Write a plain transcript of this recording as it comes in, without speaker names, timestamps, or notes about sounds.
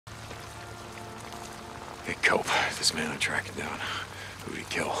Hey, Cope, this man I'm tracking down. Who'd he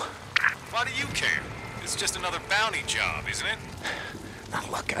kill? Why do you care? It's just another bounty job, isn't it? Now,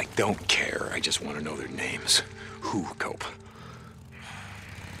 look, I don't care. I just want to know their names. Who, Cope?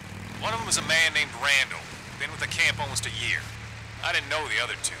 One of them was a man named Randall. Been with the camp almost a year. I didn't know the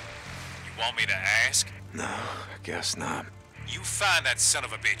other two. You want me to ask? No, I guess not. You find that son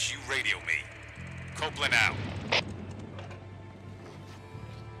of a bitch, you radio me. Copeland out.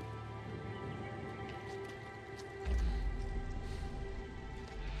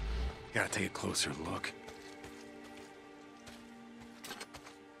 Gotta take a closer look.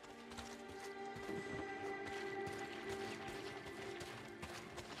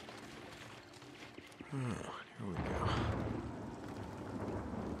 Oh, here we go.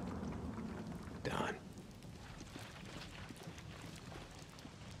 Done.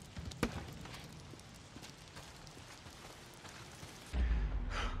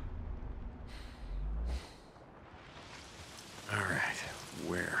 All right,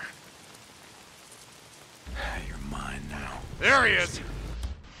 where? You're mine now. There he is!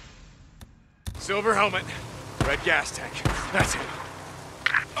 Silver helmet, red gas tank. That's it.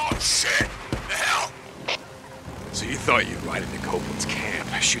 Oh, shit! The hell? So you thought you'd ride into Copeland's camp,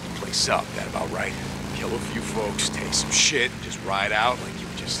 shoot the place up, that about right? Kill a few folks, take some shit, and just ride out like you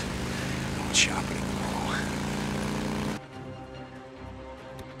were just going shopping at the mall.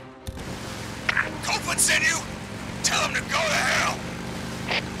 Copeland sent you? Tell him to go to hell!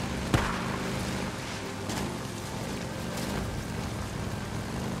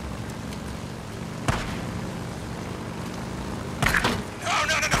 No,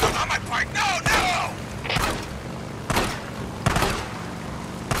 not my bike! No!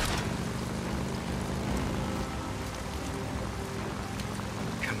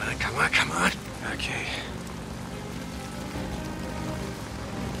 Come on. Okay.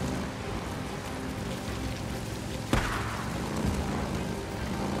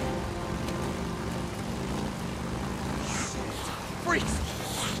 Freaks!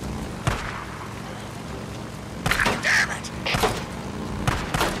 Damn it!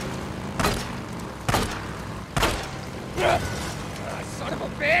 Son of a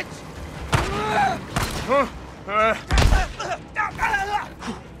bitch!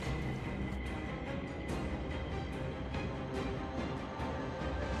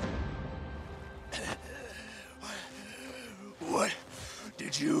 What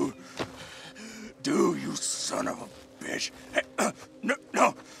did you do, you son of a bitch? Hey, no.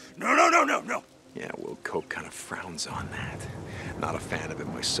 Yeah, well, Cope kind of frowns on that. Not a fan of it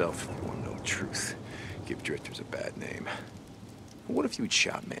myself, if you want to know the truth. Give drifters a bad name. What if you'd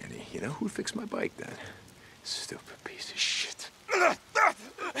shot Manny? You know, who'd fix my bike then? Stupid piece of shit.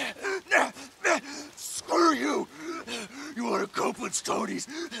 Screw you! You want to Copeland's toadies?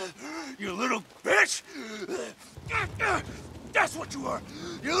 You little bitch! That's what you are!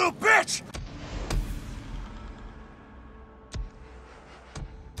 You little bitch!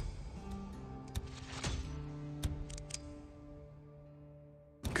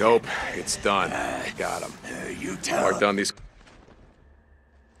 Cope, it's done. Got him. You tell Marked on these...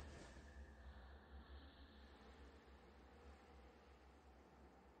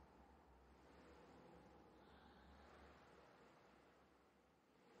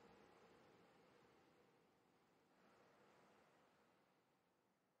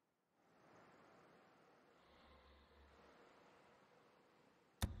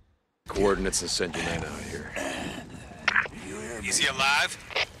 coordinates and send your man out here. Is he alive?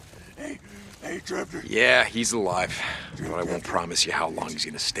 Hey, Drifter. Yeah, he's alive. But I won't promise you how long he's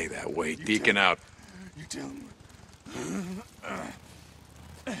gonna stay that way. Deacon out. You tell him.